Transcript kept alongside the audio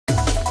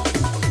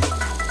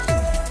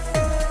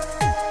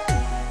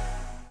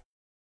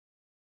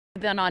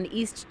Been on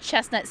East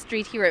Chestnut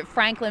Street here at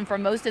Franklin for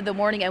most of the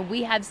morning, and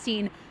we have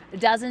seen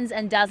dozens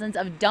and dozens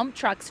of dump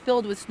trucks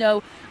filled with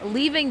snow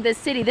leaving the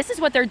city. This is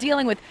what they're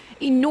dealing with: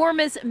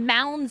 enormous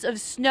mounds of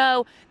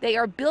snow. They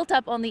are built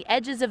up on the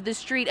edges of the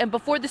street, and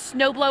before the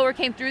snowblower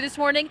came through this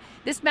morning,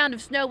 this mound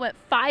of snow went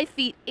 5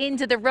 feet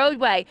into the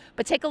roadway.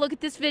 But take a look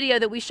at this video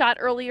that we shot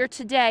earlier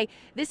today.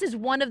 This is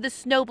one of the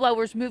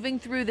snowblowers moving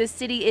through the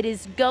city. It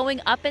is going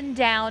up and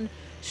down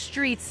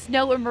streets,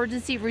 snow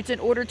emergency routes, in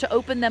order to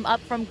open them up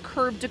from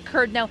curb to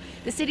curb. Now,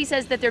 the city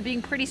says that they're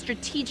being pretty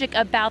strategic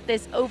about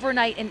this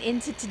overnight and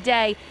into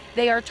today.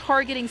 They are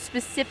targeting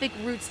specific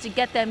routes to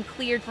get them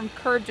cleared from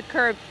curb to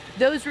curb.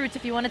 Those routes,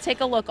 if you want to take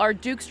a look, are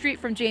Duke Street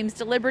from James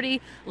to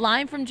Liberty,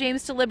 Lime from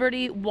James to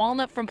Liberty,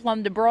 Walnut from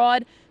Plum to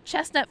Broad,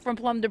 Chestnut from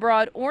Plum to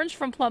Broad, Orange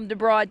from Plum to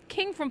Broad,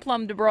 King from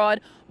Plum to Broad,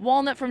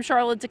 Walnut from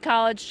Charlotte to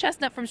College,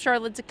 Chestnut from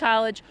Charlotte to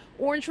College,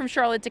 Orange from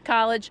Charlotte to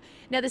College.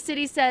 Now, the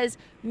city says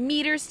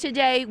meters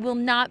today will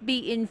not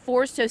be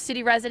enforced, so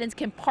city residents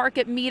can park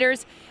at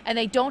meters and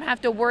they don't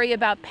have to worry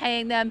about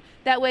paying them.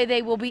 That way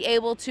they will be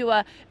able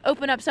to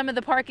open up some of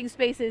the parking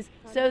spaces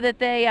so that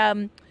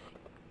they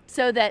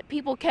so that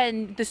people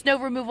can, the snow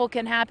removal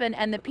can happen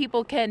and that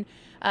people can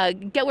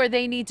get where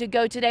they need to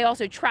go today.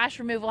 Also, trash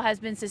removal has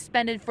been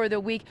suspended for the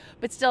week,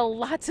 but still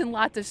lots and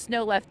lots of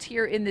snow left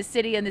here in the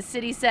city, and the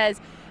city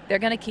says they're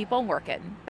going to keep on working.